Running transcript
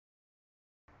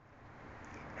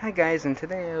Hi guys, and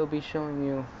today I will be showing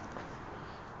you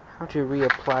how to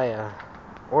reapply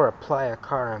apply a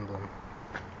car emblem.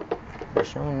 I'm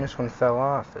showing this one fell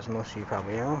off, as most of you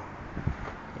probably know,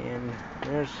 and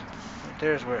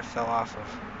there's where it fell off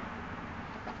of.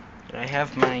 And I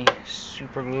have my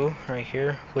super glue right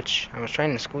here, which I was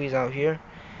trying to squeeze out here,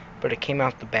 but it came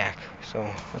out the back, so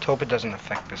let's hope it doesn't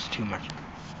affect this too much.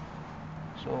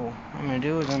 So what I'm going to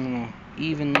do is I'm going to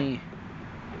evenly,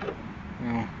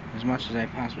 as much as I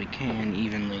possibly can,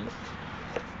 evenly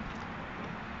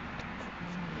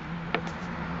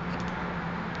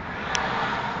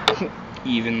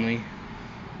evenly.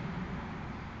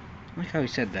 I like how he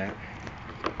said that.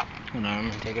 Hold on, I'm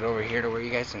going to take it over here to where you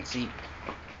guys can see.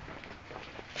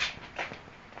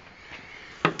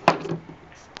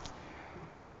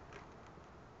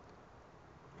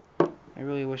 I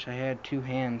really wish I had two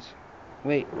hands.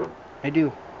 Wait, I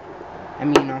do. I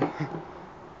mean,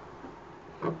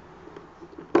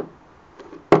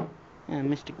 yeah,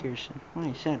 Mr. Gerson. What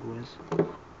I said was,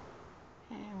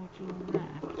 hey, would you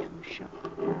like to shut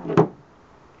down?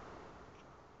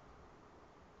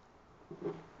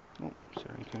 Oh,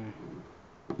 sorry, kind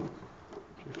of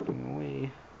drifting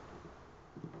away.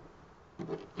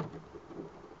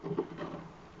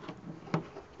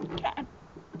 God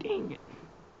dang it.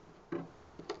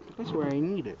 That's where I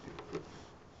need it.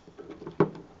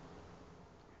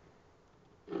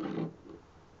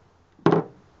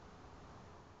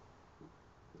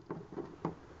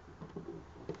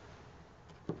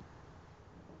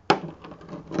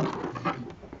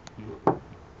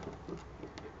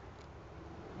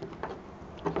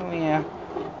 Oh yeah.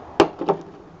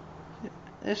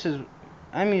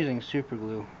 I'm using super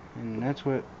glue, and that's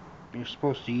what you're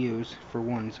supposed to use. For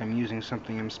once, I'm using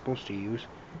something I'm supposed to use.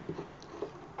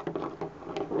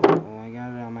 Oh, I got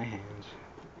it on my hands.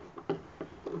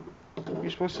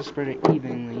 You're supposed to spread it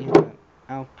evenly, but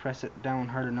I'll press it down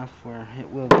hard enough where it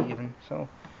will be even. So,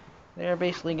 there,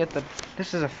 basically get the...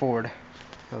 This is a Ford.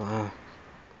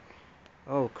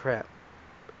 Oh crap.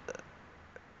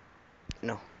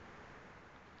 No.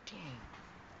 Dang.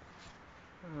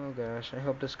 Oh gosh, I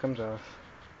hope this comes off.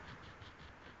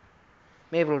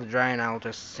 Maybe it'll dry and I'll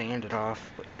just sand it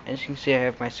off. But as you can see, I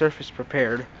have my surface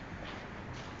prepared.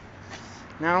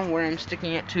 Now, where I'm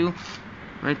sticking it to,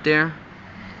 right there,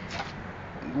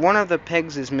 one of the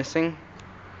pegs is missing.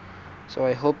 So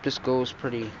I hope this goes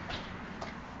pretty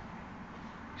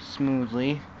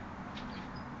smoothly.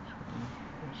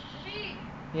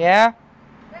 Yeah?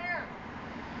 There.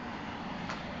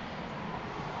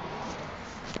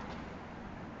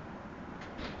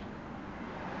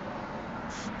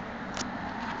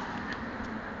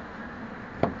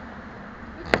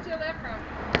 Where'd you steal that from?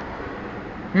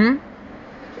 Hmm?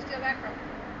 Where'd you steal that from?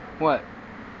 What?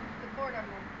 The Ford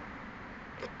emblem.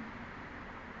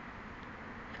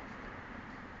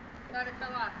 Thought it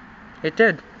fell off. It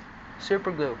did.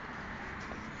 Super glue.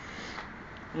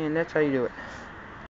 And that's how you do it.